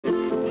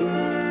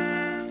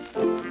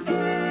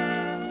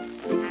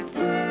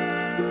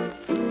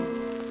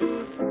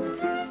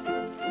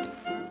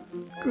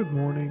Good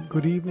morning,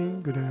 good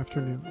evening, good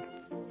afternoon.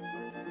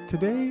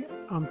 Today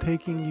I'm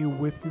taking you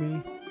with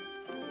me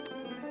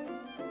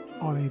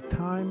on a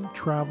time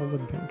travel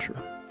adventure.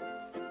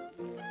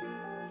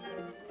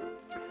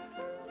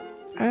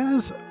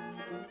 As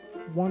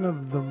one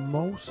of the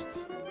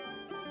most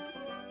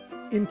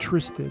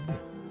interested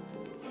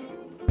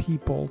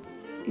people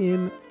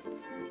in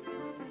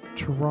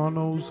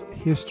Toronto's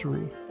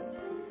history,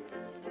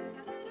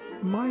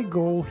 my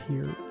goal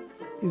here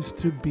is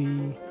to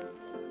be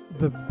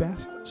the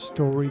best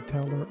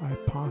storyteller I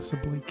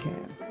possibly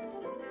can,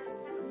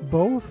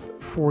 both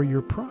for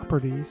your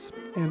properties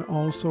and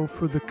also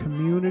for the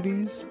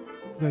communities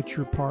that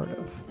you're part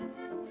of.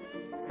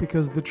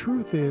 Because the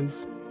truth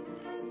is,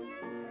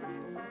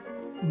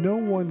 no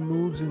one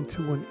moves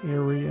into an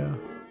area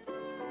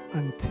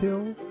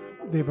until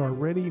they've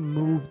already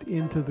moved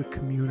into the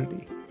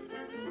community,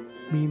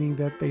 meaning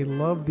that they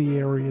love the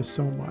area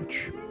so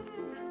much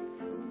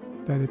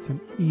that it's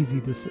an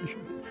easy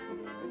decision.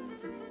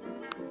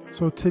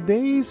 So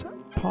today's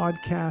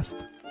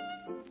podcast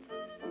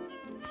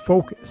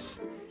focus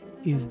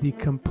is the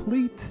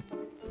complete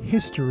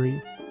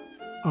history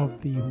of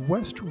the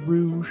West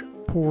Rouge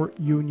Port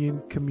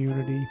Union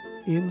community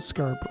in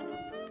Scarborough.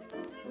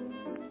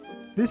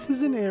 This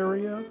is an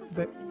area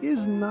that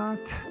is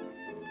not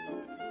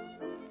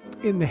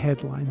in the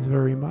headlines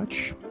very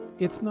much.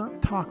 It's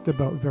not talked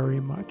about very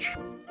much.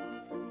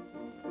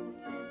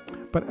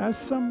 But as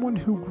someone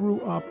who grew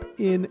up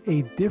in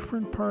a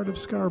different part of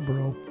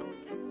Scarborough,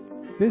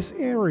 this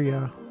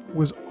area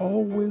was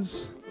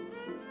always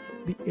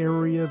the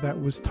area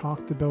that was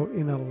talked about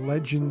in a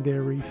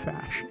legendary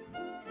fashion.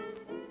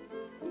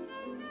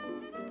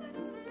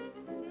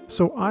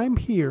 So I'm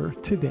here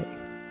today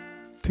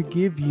to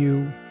give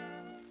you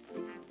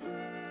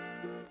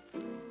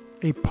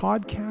a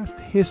podcast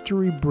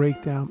history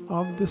breakdown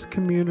of this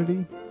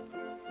community,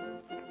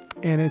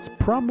 and it's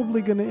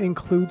probably going to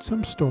include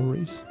some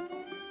stories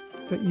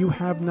that you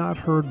have not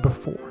heard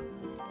before.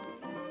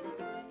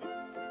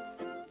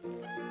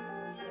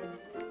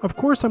 Of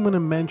course, I'm going to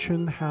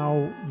mention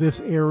how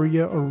this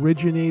area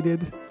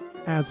originated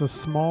as a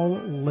small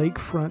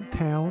lakefront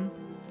town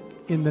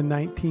in the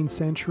 19th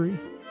century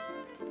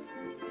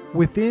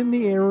within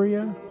the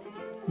area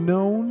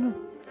known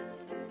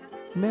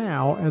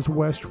now as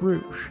West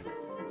Rouge.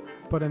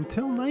 But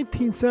until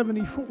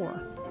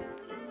 1974,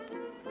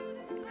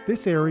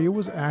 this area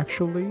was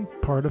actually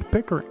part of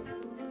Pickering,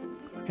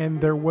 and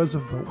there was a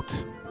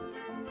vote.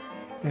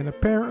 And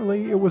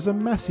apparently it was a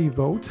messy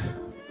vote,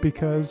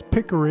 because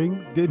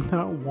Pickering did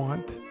not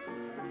want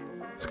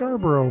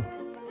Scarborough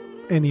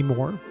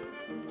anymore.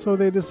 So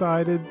they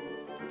decided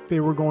they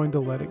were going to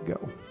let it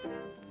go.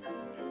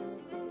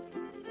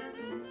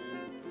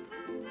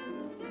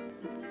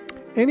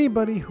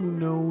 Anybody who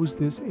knows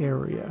this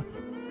area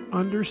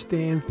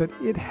understands that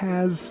it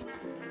has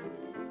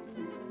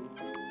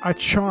a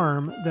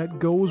charm that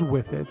goes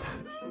with it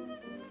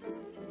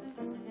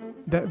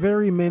that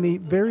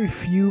very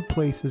few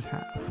places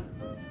have.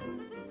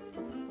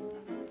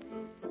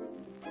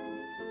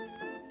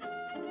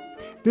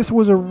 This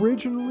was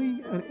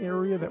originally an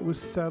area that was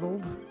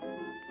settled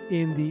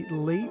in the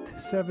late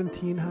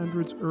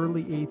 1700s,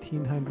 early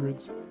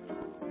 1800s,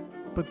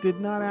 but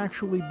did not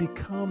actually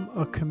become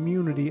a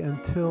community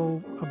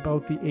until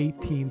about the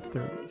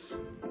 1830s.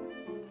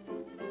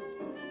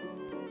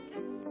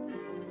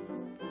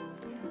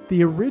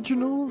 The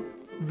original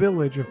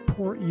village of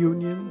Port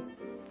Union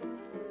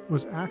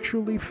was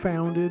actually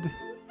founded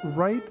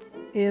right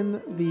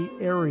in the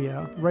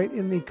area, right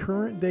in the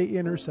current day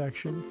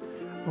intersection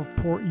of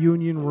Port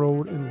Union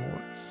Road in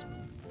Lawrence.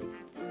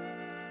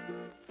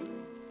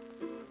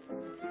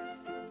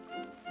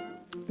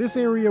 This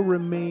area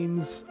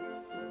remains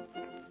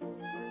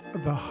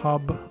the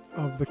hub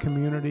of the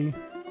community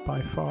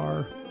by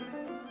far,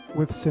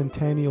 with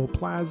Centennial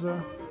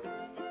Plaza,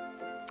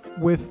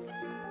 with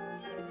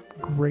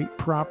great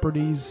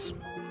properties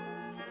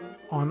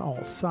on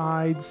all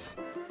sides,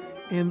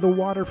 and the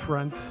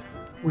waterfront,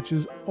 which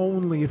is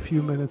only a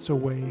few minutes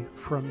away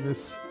from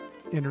this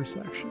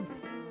intersection,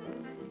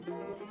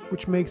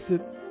 which makes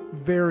it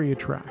very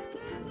attractive.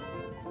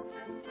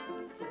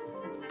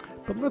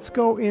 But let's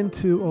go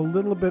into a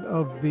little bit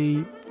of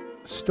the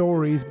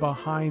stories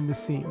behind the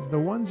scenes, the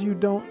ones you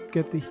don't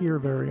get to hear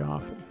very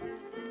often.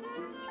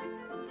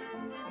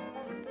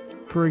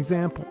 For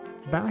example,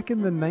 back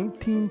in the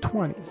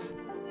 1920s,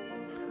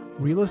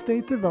 real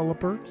estate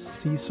developer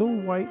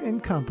Cecil White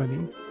and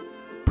Company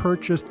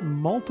purchased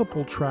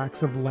multiple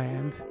tracts of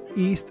land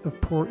east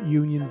of Port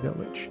Union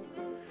Village,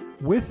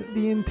 with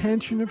the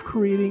intention of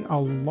creating a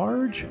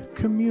large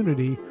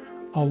community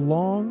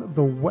along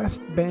the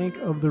west bank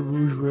of the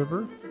Rouge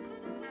River,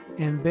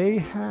 and they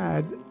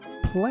had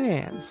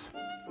plans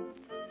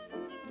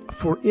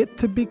for it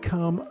to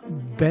become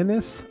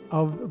Venice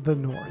of the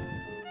North.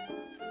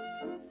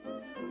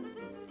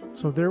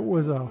 So there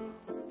was a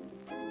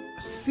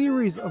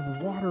series of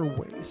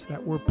waterways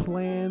that were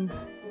planned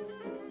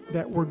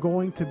that were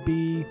going to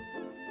be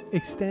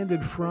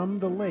extended from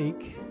the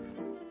lake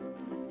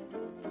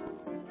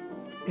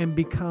and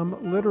become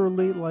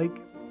literally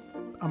like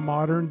a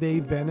modern day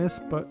Venice,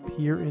 but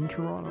here in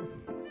Toronto,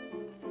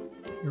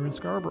 here in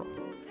Scarborough.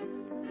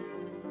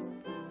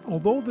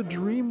 Although the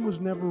dream was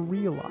never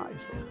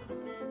realized,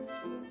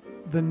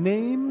 the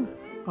name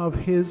of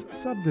his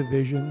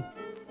subdivision,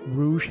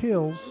 Rouge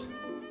Hills,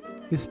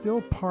 is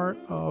still part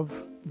of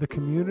the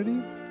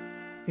community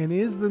and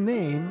is the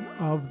name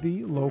of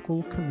the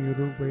local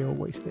commuter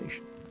railway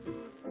station.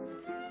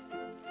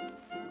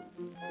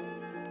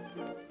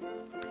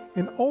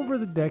 And over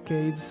the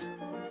decades,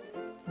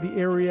 the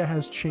area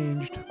has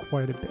changed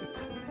quite a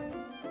bit.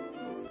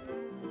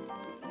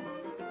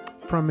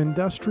 From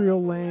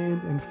industrial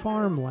land and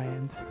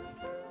farmland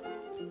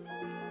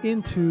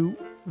into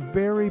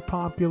very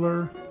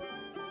popular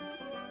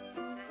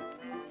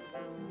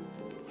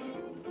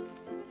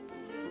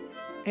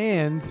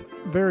and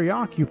very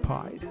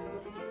occupied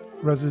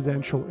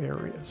residential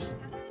areas.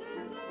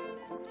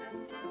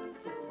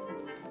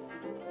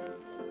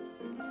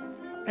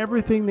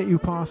 Everything that you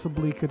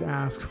possibly could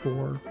ask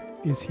for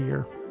is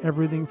here.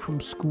 Everything from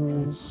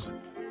schools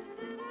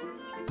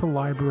to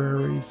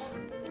libraries,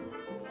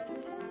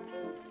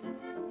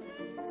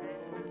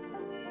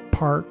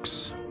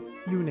 parks,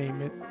 you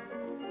name it.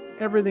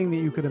 Everything that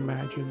you could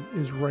imagine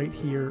is right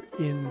here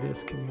in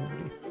this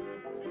community.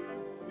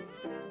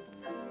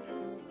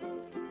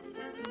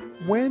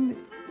 When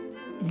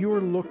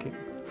you're looking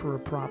for a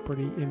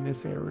property in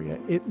this area,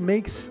 it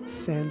makes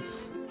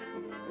sense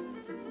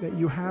that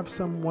you have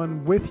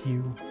someone with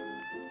you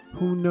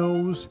who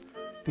knows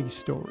these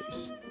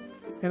stories.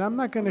 And I'm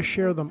not going to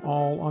share them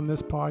all on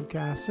this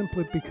podcast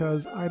simply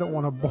because I don't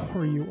want to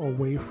bore you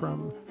away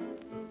from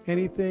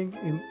anything.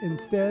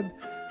 Instead,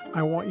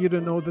 I want you to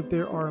know that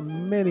there are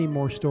many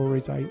more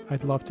stories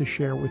I'd love to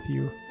share with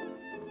you.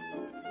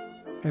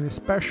 And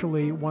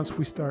especially once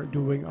we start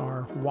doing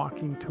our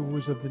walking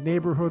tours of the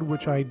neighborhood,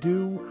 which I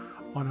do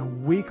on a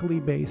weekly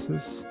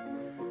basis.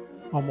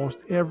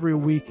 Almost every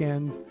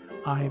weekend,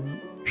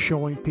 I'm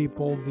showing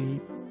people the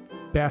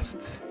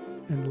best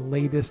and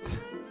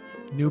latest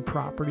new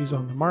properties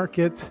on the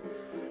market,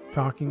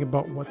 talking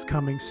about what's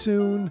coming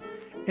soon,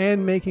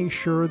 and making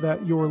sure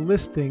that your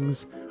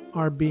listings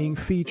are being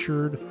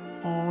featured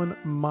on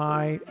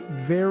my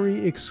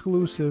very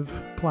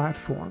exclusive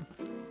platform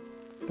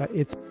that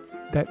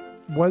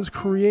was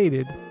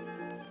created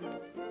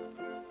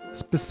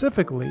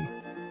specifically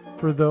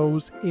for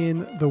those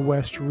in the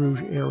West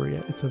Rouge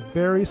area. It's a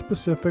very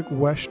specific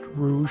West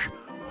Rouge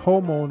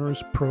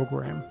homeowners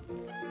program.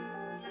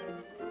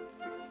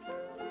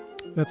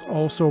 That's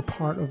also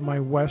part of my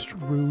West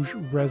Rouge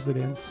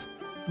Residence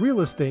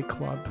Real Estate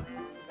Club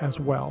as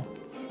well.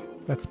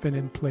 That's been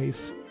in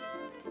place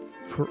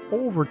for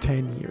over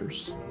 10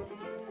 years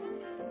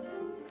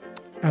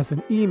as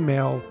an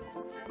email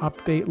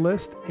update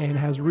list, and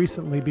has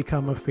recently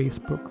become a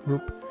Facebook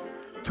group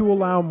to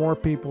allow more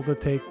people to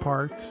take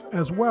part,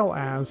 as well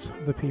as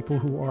the people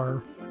who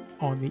are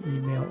on the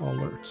email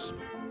alerts.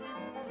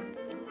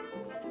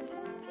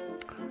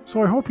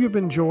 So I hope you've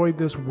enjoyed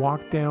this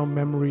walk down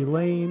memory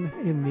lane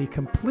in the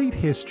complete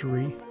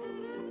history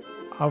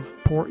of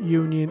Port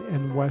Union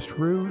and West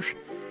Rouge.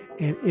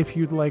 And if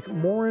you'd like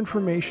more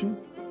information,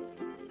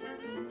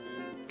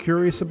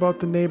 curious about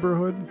the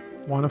neighborhood,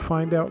 want to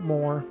find out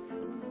more,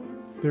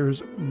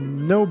 there's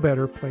no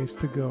better place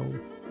to go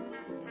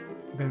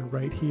than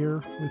right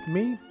here with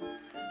me.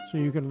 So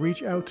you can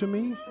reach out to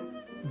me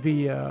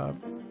via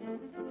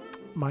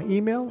my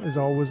email is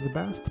always the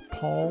best,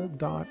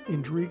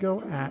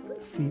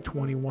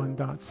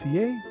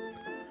 paul.indrigo@c21.ca,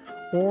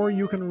 or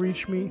you can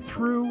reach me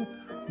through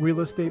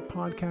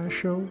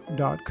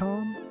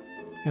realestatepodcastshow.com,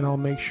 and I'll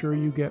make sure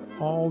you get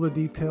all the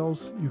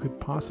details you could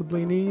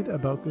possibly need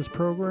about this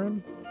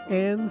program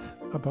and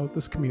about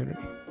this community.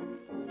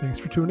 Thanks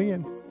for tuning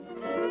in.